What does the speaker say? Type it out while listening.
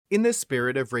In the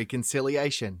spirit of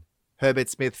reconciliation, Herbert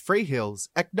Smith Freehills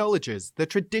acknowledges the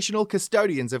traditional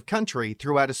custodians of country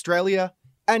throughout Australia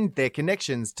and their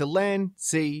connections to land,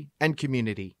 sea and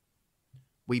community.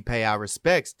 We pay our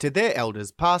respects to their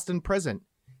elders past and present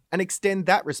and extend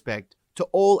that respect to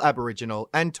all Aboriginal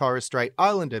and Torres Strait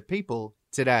Islander people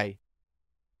today.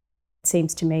 It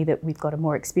seems to me that we've got a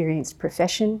more experienced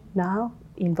profession now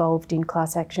involved in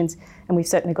class actions, and we've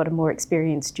certainly got a more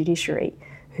experienced judiciary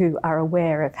who are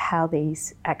aware of how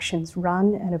these actions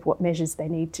run and of what measures they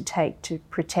need to take to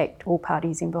protect all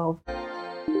parties involved.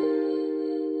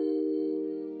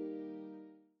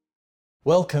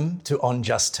 Welcome to On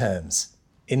Just Terms.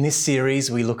 In this series,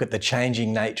 we look at the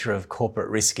changing nature of corporate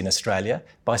risk in Australia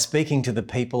by speaking to the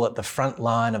people at the front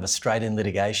line of Australian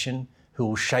litigation who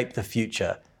will shape the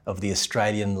future of the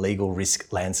Australian legal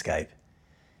risk landscape.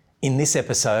 In this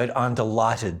episode, I'm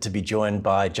delighted to be joined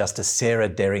by Justice Sarah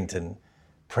Derrington,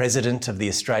 President of the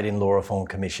Australian Law Reform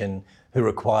Commission, who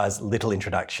requires little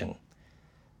introduction.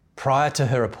 Prior to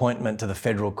her appointment to the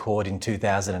Federal Court in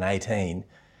 2018,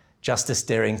 Justice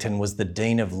Derrington was the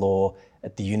Dean of Law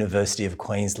at the University of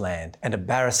Queensland and a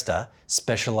barrister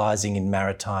specialising in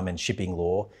maritime and shipping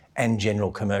law and general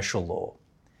commercial law.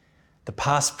 The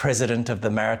past President of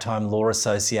the Maritime Law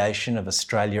Association of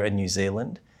Australia and New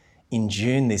Zealand, in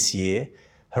June this year,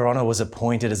 Her Honour was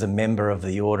appointed as a member of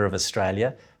the Order of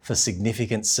Australia for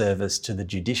significant service to the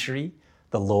judiciary,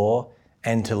 the law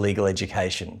and to legal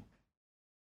education.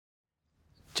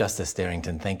 Justice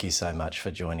Derrington, thank you so much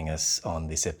for joining us on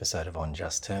this episode of On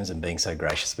Just Terms and being so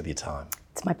gracious with your time.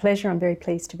 It's my pleasure. I'm very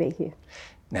pleased to be here.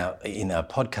 Now, in our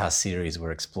podcast series,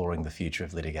 we're exploring the future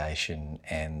of litigation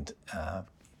and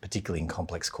particularly in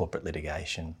complex corporate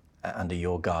litigation. Under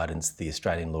your guidance, the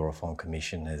Australian Law Reform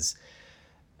Commission has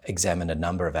examined a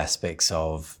number of aspects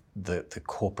of the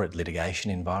corporate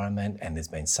litigation environment, and there's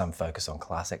been some focus on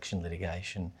class action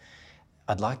litigation.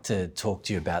 I'd like to talk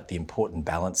to you about the important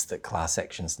balance that class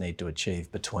actions need to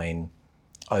achieve between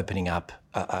opening up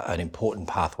an important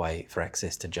pathway for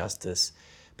access to justice,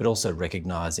 but also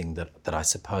recognising that I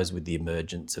suppose with the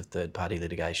emergence of third-party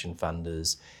litigation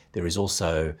funders, there is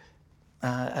also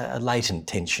a latent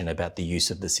tension about the use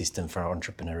of the system for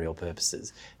entrepreneurial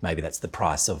purposes. Maybe that's the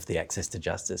price of the access to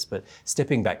justice. But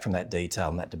stepping back from that detail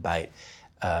and that debate,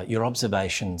 your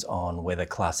observations on whether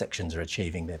class actions are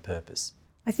achieving their purpose?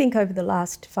 I think over the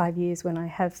last 5 years, when I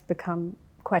have become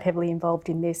quite heavily involved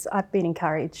in this, I've been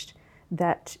encouraged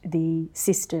that the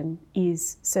system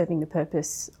is serving the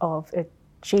purpose of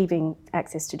achieving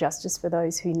access to justice for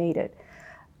those who need it,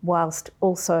 whilst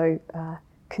also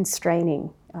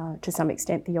constraining to some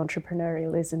extent the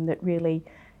entrepreneurialism that really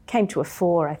came to a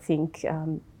fore, I think,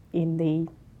 in the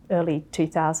early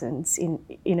 2000s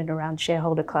in and around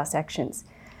shareholder class actions.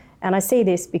 And I see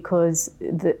this because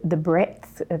the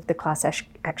breadth of the class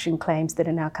action claims that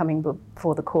are now coming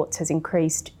before the courts has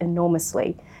increased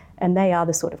enormously, and they are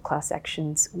the sort of class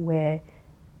actions where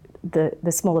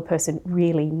the smaller person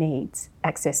really needs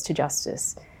access to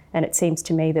justice. And it seems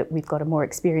to me that we've got a more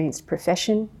experienced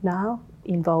profession now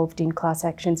involved in class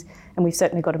actions, and we've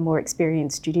certainly got a more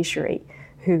experienced judiciary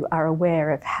who are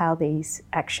aware of how these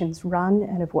actions run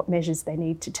and of what measures they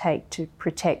need to take to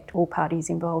protect all parties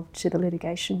involved to the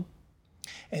litigation.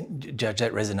 And Judge,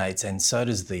 that resonates, and so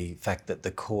does the fact that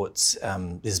the courts,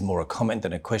 this is more a comment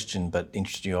than a question, but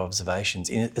interested in your observations,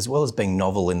 as well as being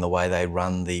novel in the way they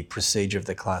run the procedure of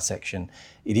the class action,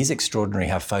 it is extraordinary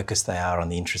how focused they are on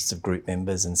the interests of group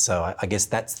members, and so I guess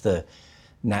that's the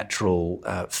natural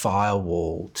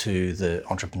firewall to the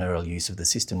entrepreneurial use of the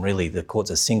system. Really, the courts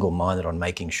are single-minded on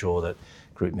making sure that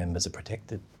group members are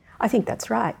protected. I think that's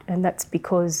right, and that's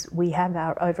because we have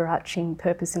our overarching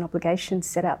purpose and obligations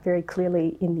set out very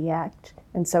clearly in the Act,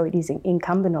 and so it is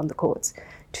incumbent on the courts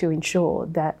to ensure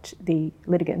that the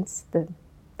litigants, the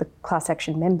class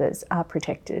action members, are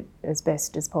protected as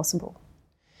best as possible.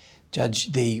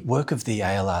 Judge, the work of the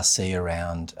ALRC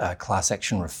around class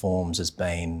action reforms has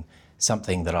been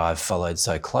something that I've followed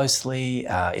so closely,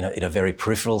 in a very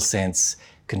peripheral sense,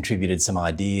 contributed some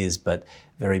ideas, but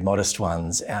very modest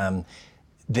ones.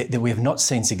 We have not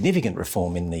seen significant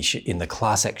reform in the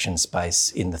class action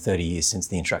space in the 30 years since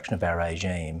the introduction of our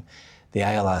regime. The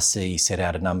ALRC set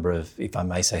out a number of, if I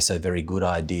may say so, very good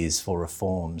ideas for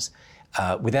reforms.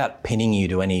 Without pinning you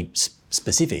to any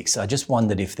specifics, I just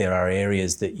wondered if there are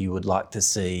areas that you would like to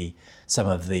see some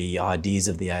of the ideas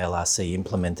of the ALRC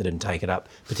implemented and taken up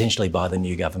potentially by the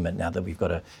new government now that we've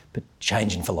got a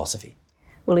change in philosophy.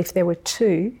 Well, if there were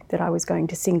two that I was going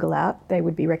to single out, they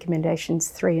would be recommendations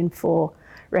 3 and 4.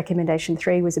 Recommendation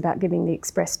 3 was about giving the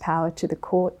express power to the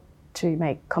court to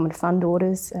make common fund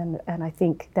orders, and I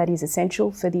think that is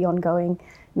essential for the ongoing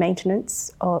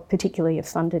maintenance, particularly of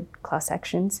funded class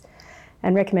actions.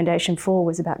 And recommendation 4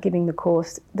 was about giving the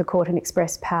court an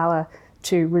express power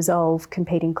to resolve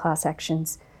competing class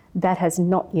actions. That has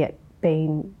not yet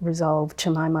been resolved,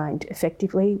 to my mind,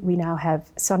 effectively. We now have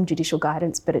some judicial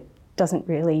guidance, but it doesn't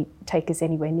really take us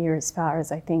anywhere near as far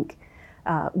as I think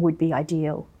would be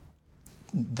ideal.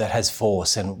 That has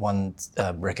force, and one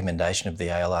recommendation of the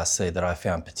ALRC that I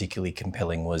found particularly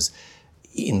compelling was,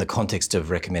 in the context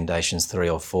of recommendations 3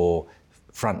 or 4,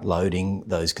 front-loading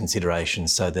those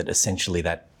considerations so that essentially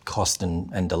that cost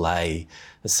and delay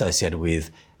associated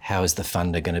with how is the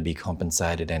funder going to be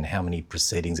compensated and how many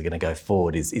proceedings are going to go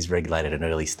forward is regulated at an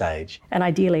early stage. And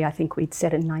ideally, I think we'd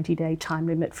set a 90-day time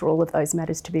limit for all of those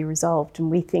matters to be resolved, and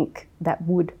we think that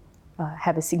would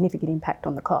have a significant impact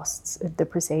on the costs of the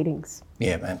proceedings.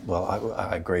 Yeah, well,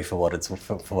 I agree for what it's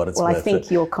worth. Well, I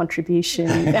think your contribution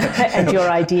and your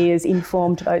ideas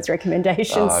informed those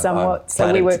recommendations somewhat.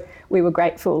 So we were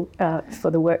grateful for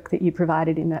the work that you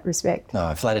provided in that respect. No,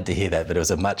 I'm flattered to hear that, but it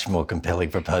was a much more compelling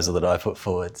proposal that I put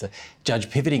forward. So, Judge,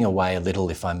 pivoting away a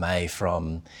little, if I may,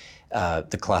 from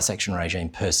the class action regime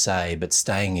per se, but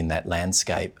staying in that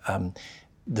landscape,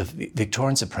 the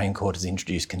Victorian Supreme Court has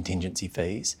introduced contingency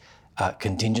fees.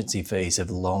 Contingency fees have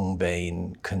long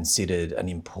been considered an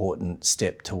important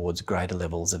step towards greater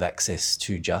levels of access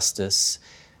to justice,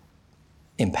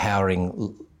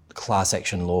 empowering class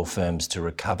action law firms to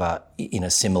recover in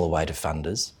a similar way to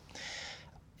funders.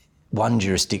 One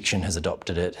jurisdiction has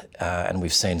adopted it, and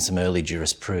we've seen some early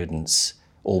jurisprudence,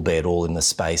 albeit all in the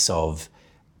space of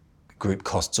group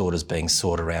costs orders being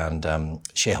sought around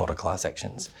shareholder class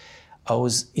actions. I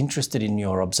was interested in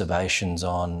your observations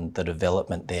on the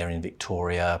development there in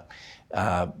Victoria.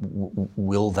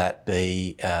 Will that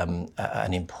be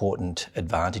an important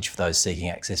advantage for those seeking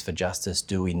access for justice?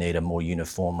 Do we need a more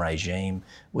uniform regime?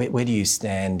 Where do you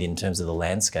stand in terms of the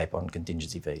landscape on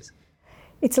contingency fees?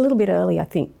 It's a little bit early, I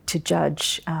think, to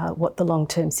judge what the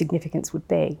long-term significance would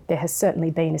be. There has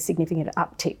certainly been a significant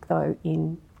uptick, though,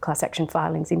 in class action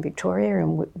filings in Victoria,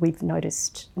 and we've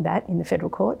noticed that in the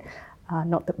Federal Court.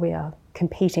 Not that we are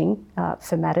competing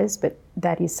for matters, but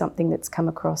that is something that's come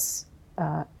across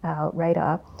our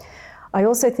radar. I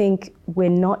also think we're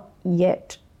not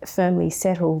yet firmly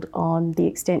settled on the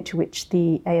extent to which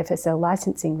the AFSL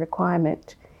licensing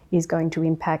requirement is going to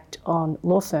impact on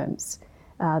law firms.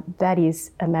 That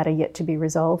is a matter yet to be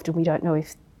resolved, and we don't know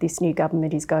if this new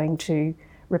government is going to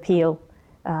repeal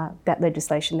that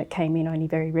legislation that came in only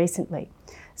very recently.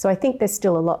 So I think there's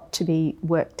still a lot to be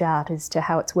worked out as to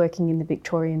how it's working in the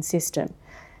Victorian system.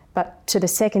 But to the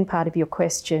second part of your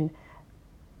question,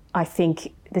 I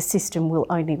think the system will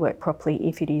only work properly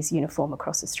if it is uniform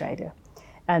across Australia.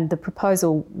 And the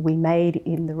proposal we made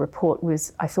in the report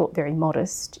was, I thought, very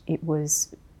modest. It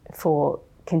was for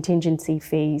contingency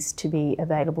fees to be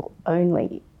available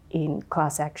only in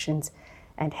class actions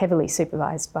and heavily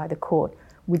supervised by the court,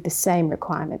 with the same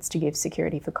requirements to give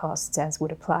security for costs as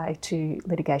would apply to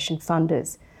litigation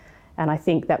funders. And I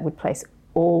think that would place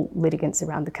all litigants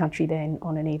around the country then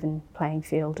on an even playing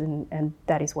field, and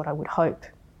that is what I would hope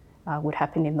would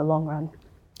happen in the long run.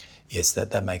 Yes,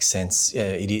 that makes sense.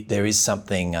 There is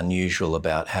something unusual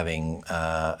about having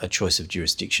a choice of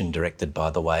jurisdiction directed by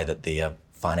the way that the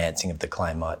financing of the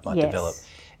claim might develop.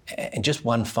 And just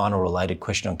one final related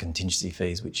question on contingency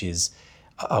fees, which is,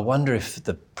 I wonder if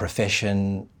the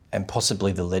profession and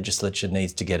possibly the legislature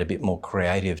needs to get a bit more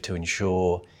creative to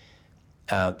ensure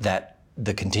that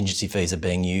the contingency fees are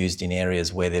being used in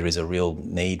areas where there is a real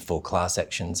need for class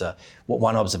actions.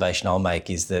 One observation I'll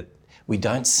make is that we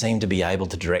don't seem to be able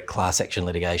to direct class action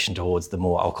litigation towards the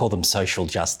more, I'll call them social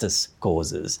justice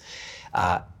causes.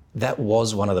 That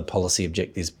was one of the policy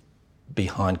objectives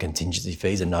behind contingency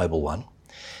fees, a noble one.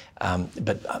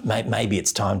 But maybe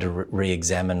it's time to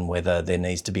re-examine whether there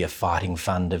needs to be a fighting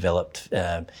fund developed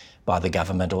by the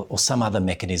government or some other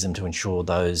mechanism to ensure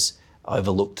those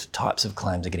overlooked types of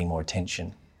claims are getting more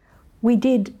attention. We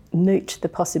did moot the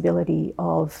possibility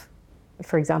of,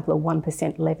 for example, a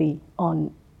 1% levy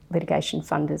on litigation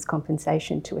funders'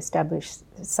 compensation to establish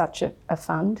such a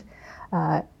fund.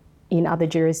 In other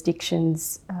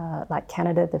jurisdictions, like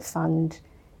Canada, the fund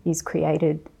is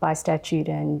created by statute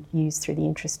and used through the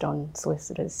interest on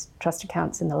solicitors' trust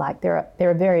accounts and the like. There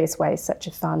are various ways such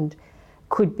a fund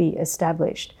could be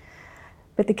established.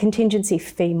 But the contingency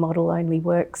fee model only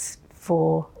works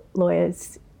for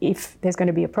lawyers if there's going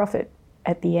to be a profit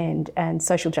at the end, and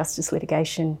social justice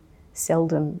litigation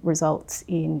seldom results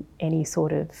in any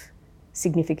sort of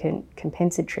significant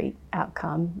compensatory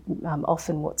outcome.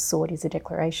 Often what's sought is a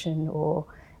declaration or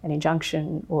an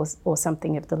injunction or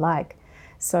something of the like.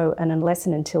 So, and unless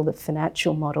and until the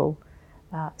financial model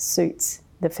suits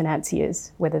the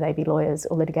financiers, whether they be lawyers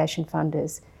or litigation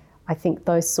funders, I think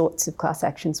those sorts of class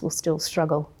actions will still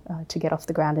struggle to get off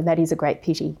the ground. And that is a great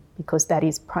pity, because that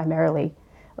is primarily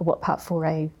what Part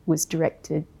 4A was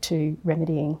directed to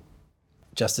remedying.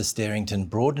 Justice Derrington,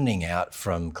 broadening out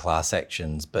from class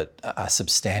actions, but a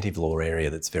substantive law area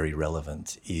that's very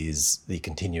relevant is the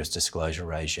continuous disclosure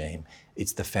regime.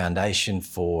 It's the foundation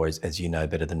for, as you know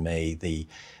better than me, the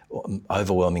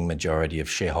overwhelming majority of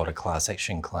shareholder class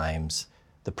action claims,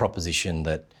 the proposition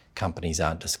that companies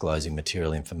aren't disclosing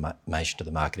material information to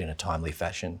the market in a timely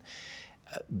fashion.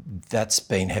 That's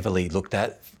been heavily looked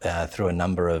at through a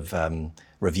number of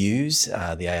reviews.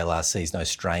 The ALRC is no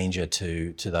stranger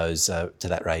to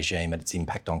that regime and its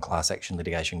impact on class action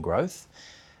litigation growth.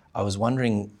 I was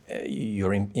wondering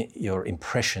your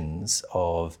impressions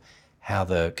of how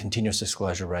the continuous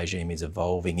disclosure regime is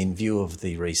evolving in view of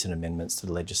the recent amendments to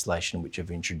the legislation which have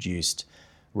introduced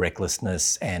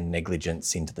recklessness and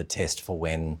negligence into the test for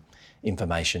when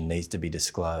information needs to be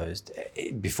disclosed.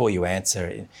 Before you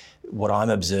answer, what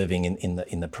I'm observing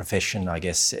in the profession, I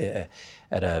guess,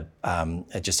 at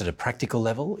a practical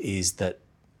level, is that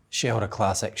shareholder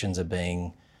class actions are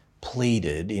being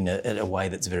pleaded in a way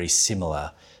that's very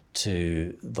similar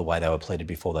to the way they were pleaded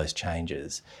before those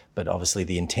changes. But obviously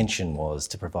the intention was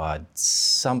to provide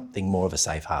something more of a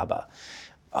safe harbour.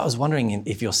 I was wondering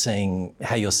if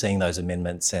how you're seeing those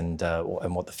amendments and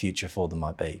what the future for them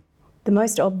might be. The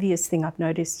most obvious thing I've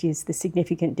noticed is the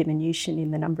significant diminution in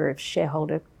the number of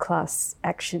shareholder class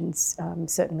actions,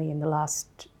 certainly in the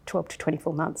last 12 to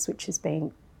 24 months, which has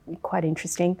been quite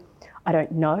interesting. I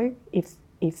don't know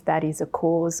if that is a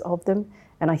cause of them,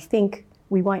 and I think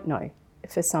we won't know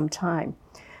for some time.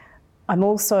 I'm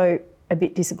also a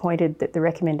bit disappointed that the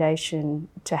recommendation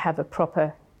to have a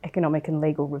proper economic and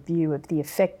legal review of the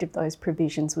effect of those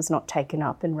provisions was not taken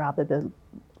up, and rather the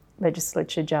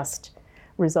legislature just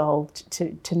resolved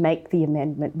to make the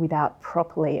amendment without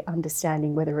properly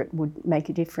understanding whether it would make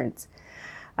a difference.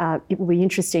 It will be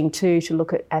interesting too to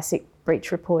look at ASIC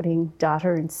breach reporting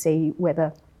data and see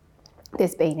whether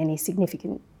there's been any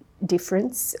significant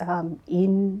difference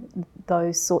in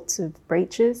those sorts of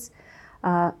breaches.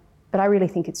 But I really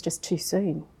think it's just too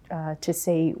soon to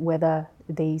see whether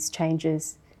these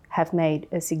changes have made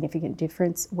a significant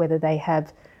difference, whether they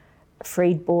have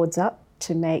freed boards up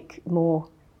to make more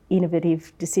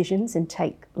innovative decisions and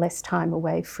take less time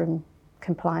away from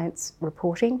compliance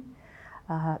reporting.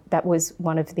 That was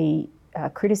one of the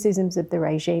criticisms of the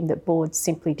regime, that boards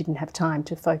simply didn't have time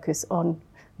to focus on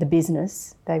the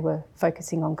business. They were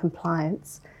focusing on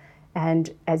compliance.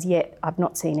 And as yet, I've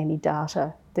not seen any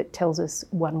data that tells us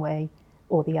one way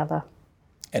or the other.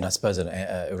 And I suppose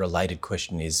a related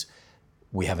question is,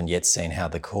 we haven't yet seen how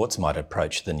the courts might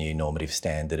approach the new normative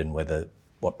standard and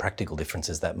what practical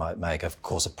differences that might make. Of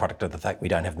course, a product of the fact we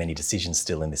don't have many decisions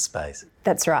still in this space.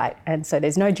 That's right. And so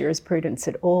there's no jurisprudence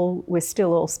at all. We're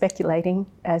still all speculating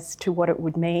as to what it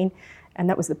would mean. And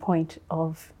that was the point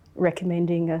of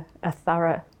recommending a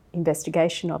thorough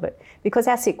investigation of it, because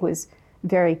ASIC was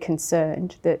very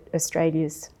concerned that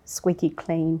Australia's squeaky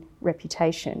clean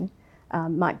reputation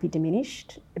might be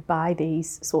diminished by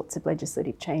these sorts of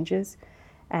legislative changes.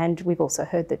 And we've also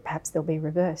heard that perhaps they'll be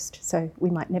reversed. So we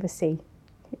might never see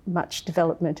much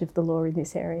development of the law in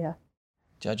this area.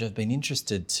 Judge, I've been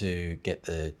interested to get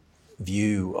the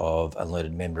view of a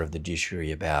learned member of the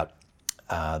judiciary about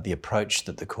the approach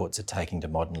that the courts are taking to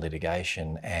modern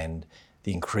litigation and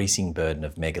the increasing burden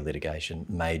of mega litigation,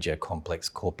 major complex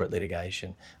corporate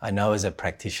litigation. I know as a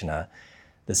practitioner,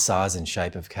 the size and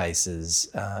shape of cases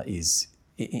is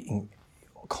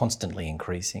constantly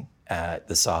increasing.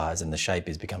 The size and the shape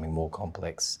is becoming more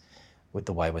complex with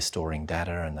the way we're storing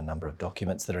data and the number of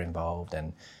documents that are involved.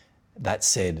 And that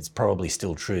said, it's probably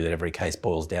still true that every case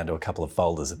boils down to a couple of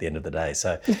folders at the end of the day.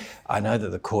 So I know that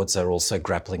the courts are also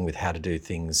grappling with how to do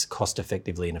things cost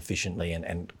effectively and efficiently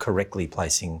and correctly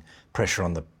placing pressure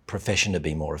on the profession to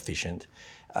be more efficient.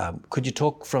 Could you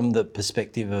talk from the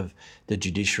perspective of the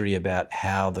judiciary about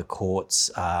how the courts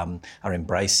are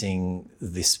embracing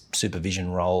this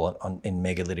supervision role in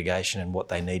mega litigation and what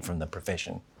they need from the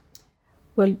profession?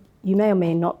 Well, you may or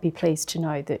may not be pleased to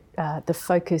know that the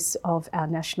focus of our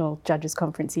National Judges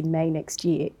Conference in May next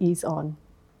year is on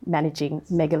managing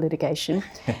mega litigation,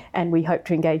 and we hope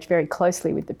to engage very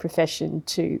closely with the profession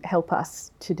to help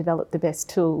us to develop the best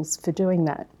tools for doing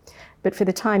that. But for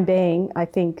the time being, I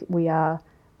think we are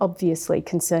obviously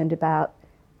concerned about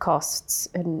costs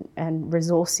and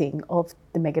resourcing of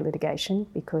the mega litigation,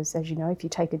 because, as you know, if you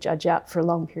take a judge out for a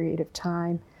long period of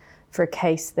time for a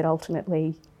case that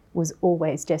ultimately was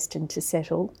always destined to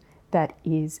settle, that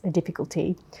is a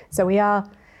difficulty. So we are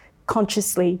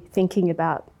consciously thinking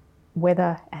about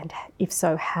whether, and if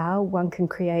so, how one can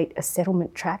create a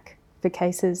settlement track for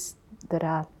cases that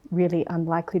are really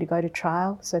unlikely to go to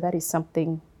trial. So that is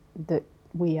something that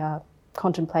we are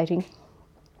contemplating.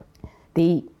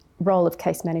 The role of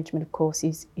case management, of course,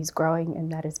 is growing,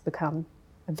 and that has become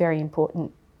a very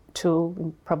important tool,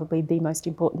 and probably the most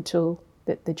important tool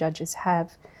that the judges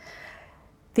have.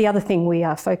 The other thing we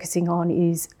are focusing on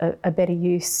is a better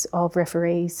use of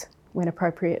referees when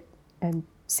appropriate, and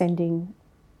sending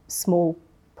small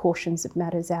portions of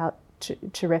matters out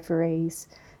to referees,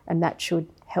 and that should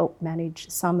help manage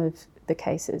some of the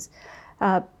cases.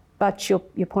 But your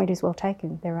point is well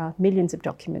taken. There are millions of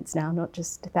documents now, not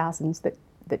just thousands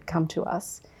that come to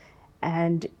us.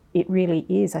 And it really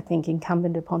is, I think,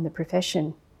 incumbent upon the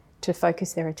profession to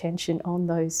focus their attention on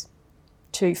those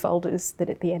 2 folders that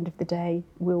at the end of the day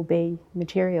will be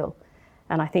material.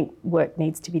 And I think work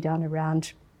needs to be done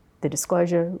around the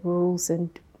disclosure rules,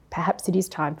 and perhaps it is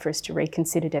time for us to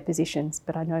reconsider depositions,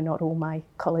 but I know not all my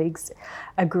colleagues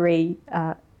agree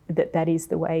that is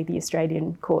the way the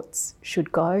Australian courts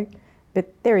should go.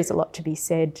 But there is a lot to be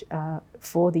said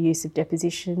for the use of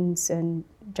depositions, and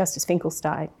Justice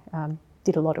Finkelstein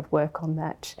did a lot of work on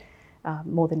that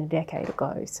more than a decade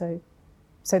ago.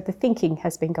 So the thinking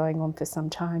has been going on for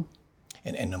some time.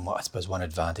 And I suppose one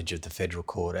advantage of the federal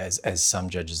court, as some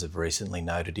judges have recently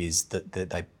noted, is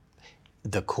that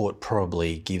the court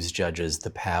probably gives judges the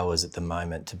powers at the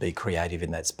moment to be creative in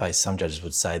that space. Some judges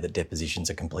would say that depositions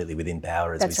are completely within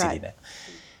power as we sit here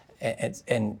now.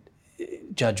 And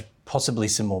Judge, possibly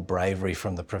some more bravery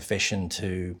from the profession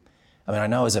to... I mean, I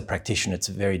know as a practitioner it's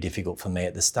very difficult for me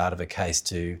at the start of a case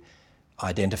to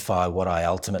identify what I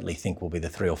ultimately think will be the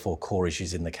 3 or 4 core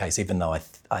issues in the case, even though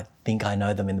I think I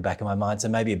know them in the back of my mind. So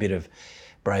maybe a bit of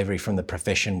bravery from the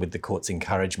profession with the court's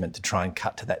encouragement to try and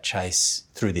cut to that chase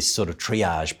through this sort of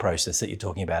triage process that you're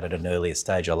talking about at an earlier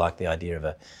stage. I like the idea of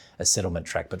a settlement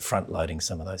track, but front-loading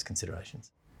some of those considerations.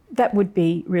 That would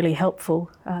be really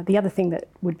helpful. The other thing that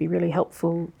would be really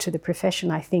helpful to the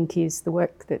profession, I think, is the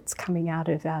work that's coming out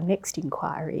of our next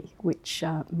inquiry, which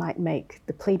might make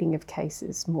the pleading of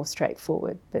cases more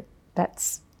straightforward, but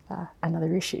that's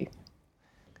another issue.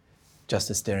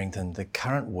 Justice Derrington, the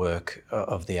current work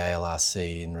of the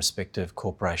ALRC in respect of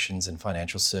corporations and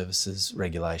financial services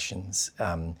regulations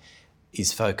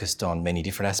is focused on many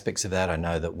different aspects of that. I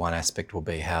know that one aspect will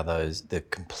be how the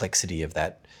complexity of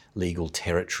that legal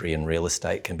territory and real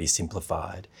estate can be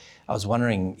simplified. I was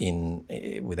wondering,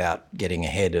 without getting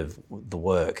ahead of the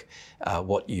work,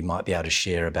 what you might be able to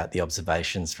share about the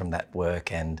observations from that work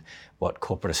and what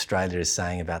Corporate Australia is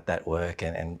saying about that work,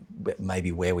 and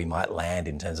maybe where we might land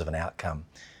in terms of an outcome.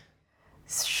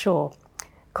 Sure.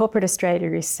 Corporate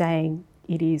Australia is saying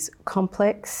it is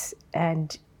complex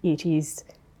and it is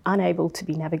unable to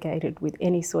be navigated with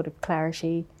any sort of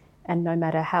clarity, and no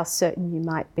matter how certain you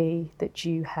might be that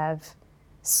you have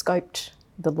scoped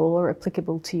the law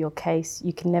applicable to your case,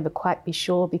 you can never quite be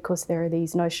sure because there are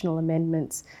these notional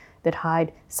amendments that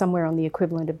hide somewhere on the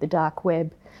equivalent of the dark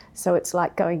web. So it's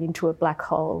like going into a black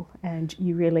hole, and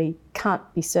you really can't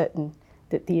be certain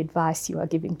that the advice you are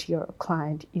giving to your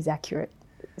client is accurate.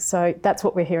 So that's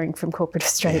what we're hearing from Corporate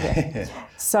Australia.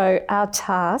 So our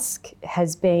task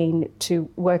has been to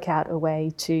work out a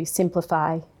way to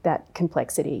simplify that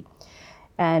complexity.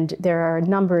 And there are a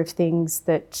number of things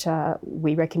that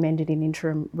we recommended in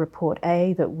Interim Report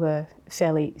A that were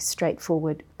fairly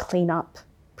straightforward clean-up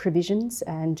provisions,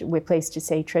 and we're pleased to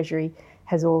see Treasury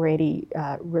has already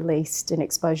released an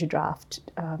exposure draft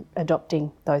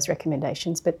adopting those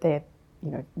recommendations, but they're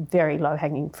very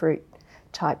low-hanging fruit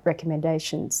type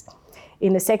recommendations.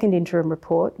 In the second interim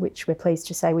report, which we're pleased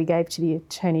to say we gave to the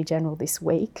Attorney-General this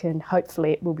week, and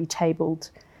hopefully it will be tabled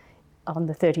on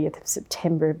the 30th of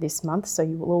September of this month, so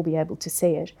you will all be able to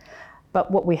see it. But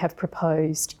what we have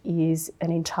proposed is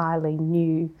an entirely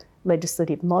new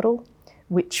legislative model,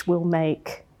 which will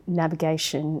make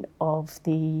navigation of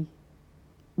the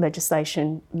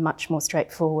legislation much more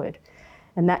straightforward.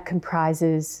 And that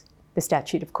comprises the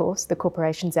statute, of course, the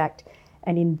Corporations Act,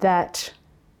 and in that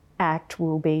Act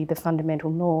will be the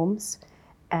fundamental norms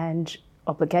and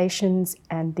obligations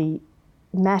and the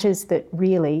matters that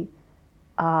really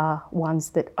are ones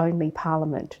that only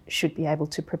Parliament should be able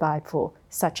to provide for,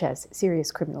 such as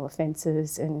serious criminal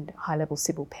offences and high-level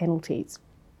civil penalties.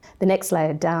 The next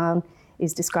layer down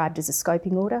is described as a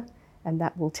scoping order, and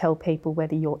that will tell people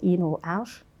whether you're in or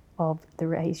out of the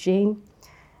regime.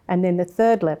 And then the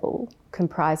third level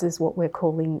comprises what we're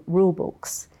calling rule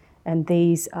books, and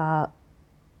these are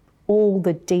all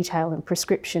the detail and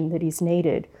prescription that is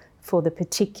needed for the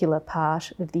particular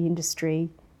part of the industry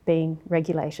being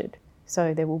regulated.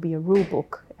 So there will be a rule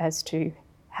book as to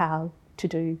how to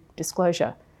do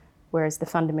disclosure, whereas the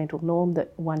fundamental norm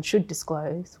that one should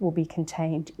disclose will be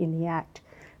contained in the Act.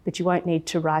 But you won't need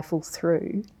to rifle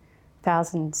through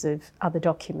thousands of other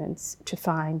documents to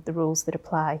find the rules that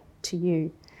apply to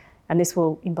you. And this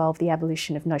will involve the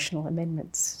abolition of notional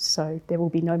amendments. So there will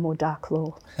be no more dark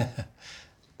law.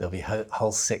 There'll be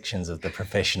whole sections of the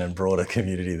profession and broader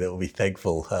community that will be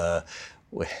thankful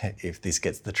if this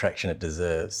gets the traction it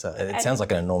deserves. So it sounds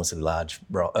like an enormously large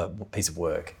piece of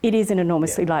work. It is an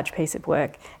enormously large piece of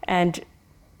work. And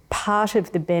part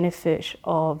of the benefit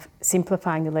of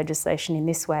simplifying the legislation in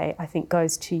this way, I think,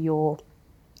 goes to your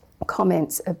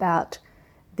comments about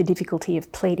the difficulty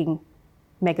of pleading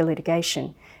mega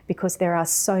litigation, because there are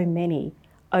so many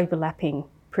overlapping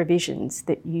provisions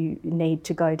that you need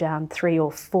to go down 3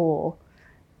 or 4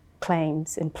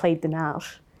 claims and plead them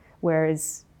out,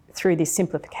 whereas through this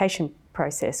simplification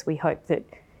process, we hope that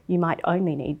you might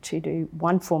only need to do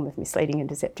one form of misleading and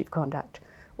deceptive conduct,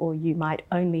 or you might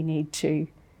only need to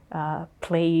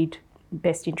plead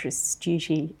best interests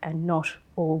duty and not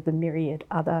all the myriad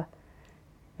other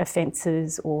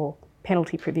offences or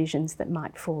penalty provisions that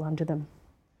might fall under them.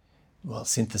 Well,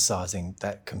 synthesising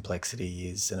that complexity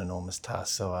is an enormous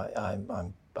task, so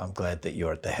I'm glad that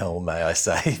you're at the helm, may I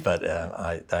say, but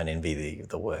I don't envy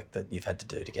the work that you've had to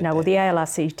do to get there. No, well, the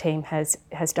ALRC team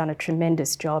has done a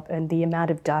tremendous job, and the amount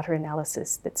of data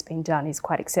analysis that's been done is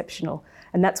quite exceptional,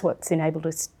 and that's what's enabled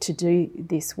us to do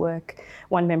this work.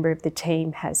 One member of the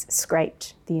team has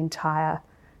scraped the entire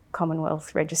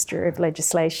Commonwealth Register of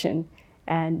Legislation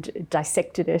and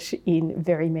dissected it in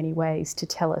very many ways to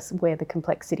tell us where the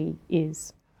complexity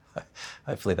is.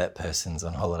 Hopefully that person's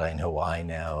on holiday in Hawaii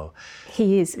now.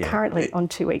 He is currently on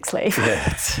 2 weeks leave. Yeah,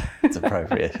 it's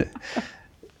appropriate.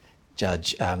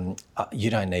 Judge, you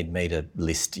don't need me to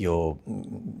list your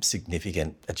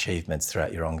significant achievements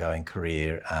throughout your ongoing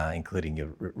career, including your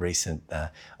recent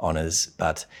honours,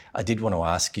 but I did want to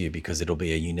ask you, because it'll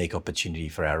be a unique opportunity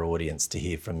for our audience to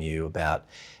hear from you about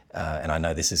and I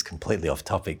know this is completely off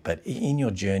topic, but in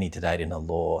your journey to date in the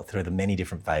law, through the many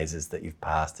different phases that you've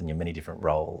passed and your many different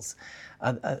roles,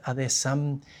 are there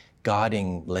some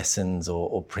guiding lessons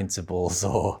or principles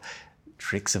or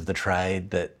tricks of the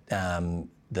trade that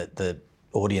that the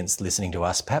audience listening to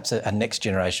us, perhaps a next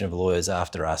generation of lawyers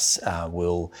after us,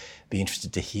 will be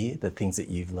interested to hear, the things that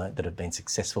you've learnt that have been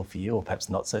successful for you or perhaps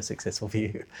not so successful for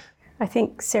you? I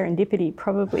think serendipity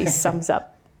probably sums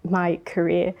up my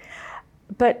career.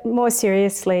 But more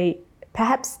seriously,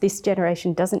 perhaps this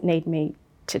generation doesn't need me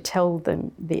to tell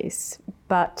them this,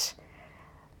 but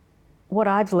what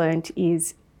I've learned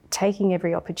is taking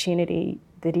every opportunity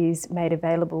that is made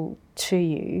available to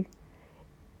you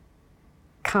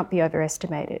can't be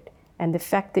overestimated. And the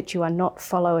fact that you are not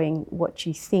following what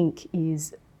you think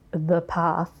is the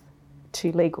path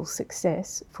to legal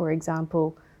success, for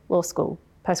example, law school,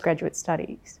 postgraduate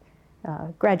studies,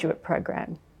 graduate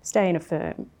program, stay in a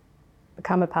firm,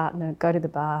 become a partner, go to the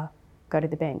bar, go to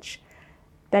the bench.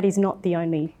 That is not the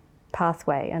only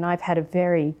pathway, and I've had a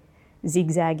very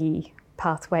zigzaggy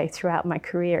pathway throughout my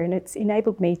career, and it's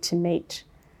enabled me to meet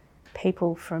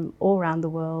people from all around the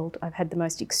world. I've had the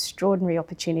most extraordinary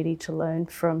opportunity to learn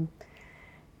from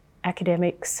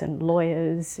academics and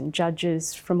lawyers and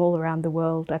judges from all around the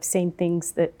world. I've seen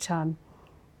things that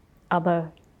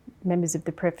other members of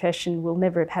the profession will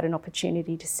never have had an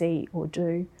opportunity to see or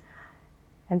do.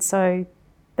 And so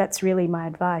that's really my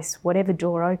advice. Whatever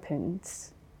door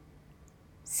opens,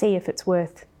 see if it's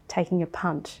worth taking a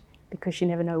punt, because you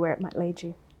never know where it might lead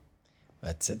you.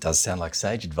 It does sound like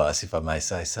sage advice, if I may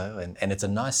say so. And it's a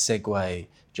nice segue,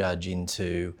 Judge,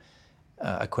 into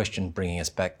a question bringing us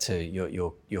back to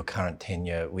your current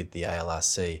tenure with the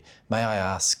ALRC. May I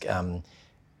ask,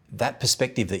 that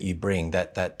perspective that you bring,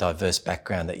 that diverse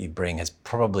background that you bring, has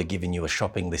probably given you a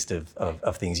shopping list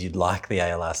of things you'd like the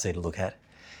ALRC to look at.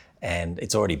 And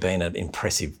it's already been an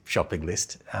impressive shopping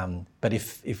list. But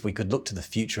if we could look to the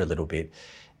future a little bit,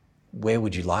 where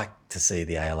would you like to see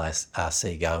the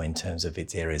ALRC go in terms of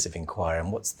its areas of inquiry,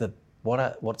 and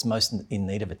what's most in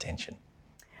need of attention?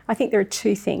 I think there are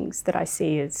 2 things that I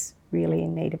see as really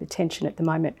in need of attention at the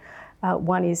moment.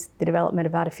 One is the development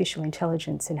of artificial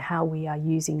intelligence and how we are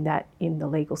using that in the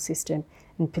legal system,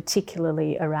 and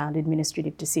particularly around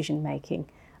administrative decision making.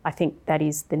 I think that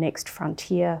is the next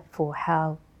frontier for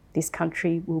how this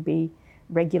country will be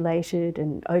regulated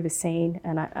and overseen,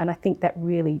 and I think that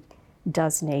really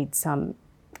does need some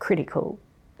critical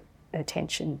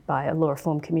attention by a law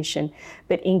reform commission,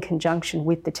 but in conjunction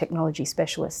with the technology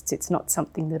specialists. It's not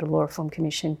something that a law reform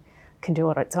commission can do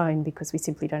on its own because we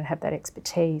simply don't have that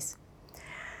expertise.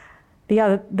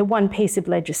 The one piece of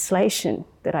legislation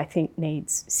that I think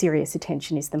needs serious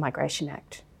attention is the Migration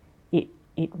Act.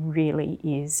 It really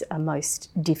is a most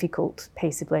difficult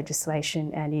piece of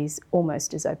legislation and is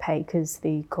almost as opaque as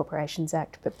the Corporations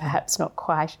Act, but perhaps not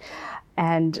quite.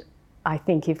 And I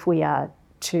think if we are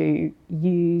to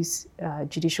use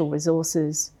judicial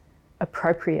resources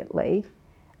appropriately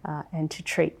and to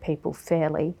treat people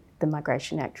fairly, the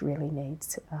Migration Act really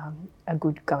needs a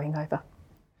good going over.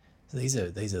 These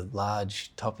are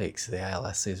large topics. The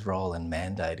ALRC's role and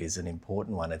mandate is an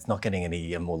important one. It's not getting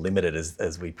any more limited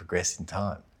as we progress in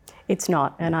time. It's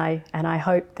not, and I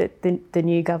hope that the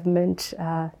new government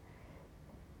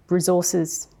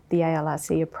resources the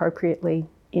ALRC appropriately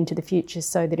into the future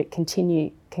so that it can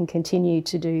continue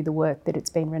to do the work that it's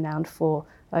been renowned for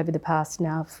over the past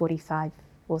now 45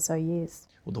 or so years.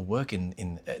 Well, the work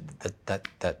in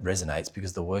that resonates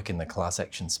because the work in the class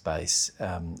action space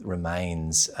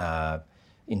remains,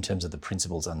 in terms of the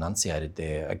principles enunciated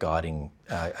there, a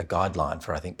guideline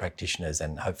for, I think, practitioners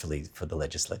and hopefully for the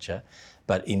legislature.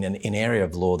 But in an area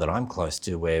of law that I'm close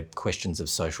to, where questions of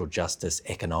social justice,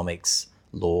 economics,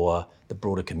 law, the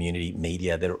broader community,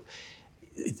 media,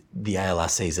 the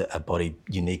ALRC is a body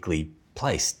uniquely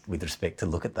placed with respect to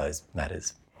look at those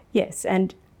matters. Yes,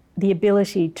 and the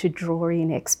ability to draw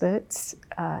in experts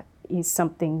is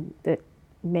something that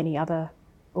many other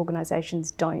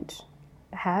organisations don't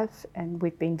have, and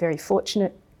we've been very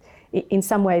fortunate. In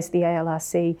some ways, the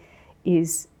ALRC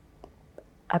is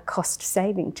a cost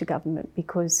saving to government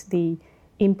because the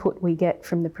input we get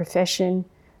from the profession,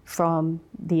 from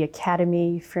the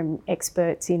academy, from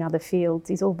experts in other fields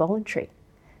is all voluntary.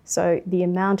 So the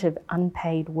amount of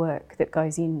unpaid work that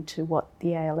goes into what the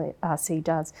ALRC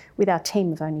does with our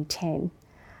team of only 10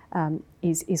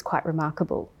 is quite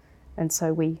remarkable. And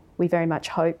so we very much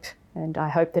hope, and I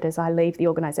hope that as I leave the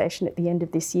organisation at the end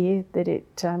of this year, that it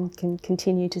can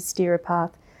continue to steer a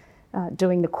path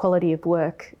doing the quality of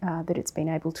work that it's been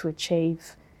able to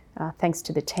achieve thanks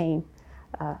to the team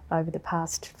over the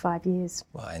past 5 years.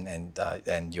 Well,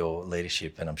 and your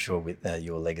leadership, and I'm sure with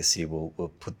your legacy,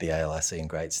 will put the ALRC in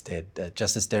great stead.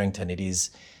 Justice Derrington,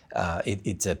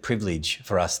 it's a privilege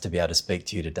for us to be able to speak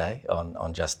to you today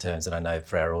on Just Terms, and I know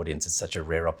for our audience it's such a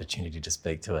rare opportunity to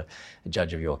speak to a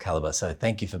judge of your calibre. So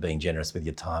thank you for being generous with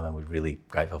your time, and we're really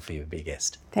grateful for you to be a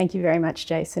guest. Thank you very much,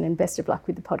 Jason, and best of luck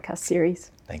with the podcast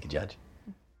series. Thank you, Judge.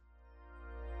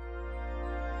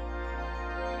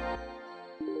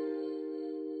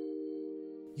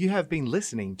 You have been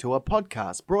listening to a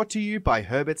podcast brought to you by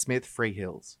Herbert Smith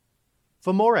Freehills.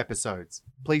 For more episodes,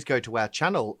 please go to our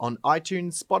channel on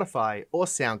iTunes, Spotify, or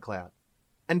SoundCloud,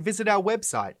 and visit our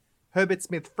website,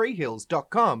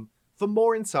 herbertsmithfreehills.com, for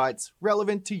more insights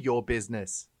relevant to your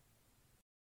business.